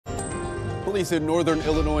Police in northern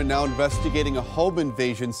Illinois now investigating a home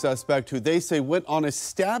invasion suspect who they say went on a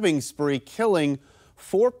stabbing spree, killing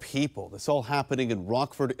 4 people. This all happening in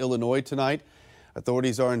Rockford, Illinois tonight.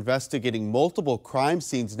 Authorities are investigating multiple crime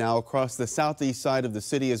scenes now across the southeast side of the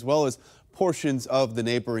city as well as portions of the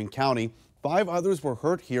neighboring county. 5 others were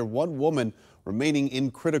hurt here, 1 woman remaining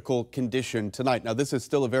in critical condition tonight. Now, this is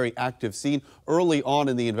still a very active scene early on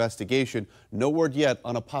in the investigation. No word yet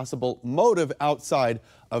on a possible motive outside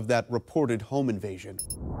of that reported home invasion.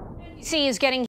 NBC is getting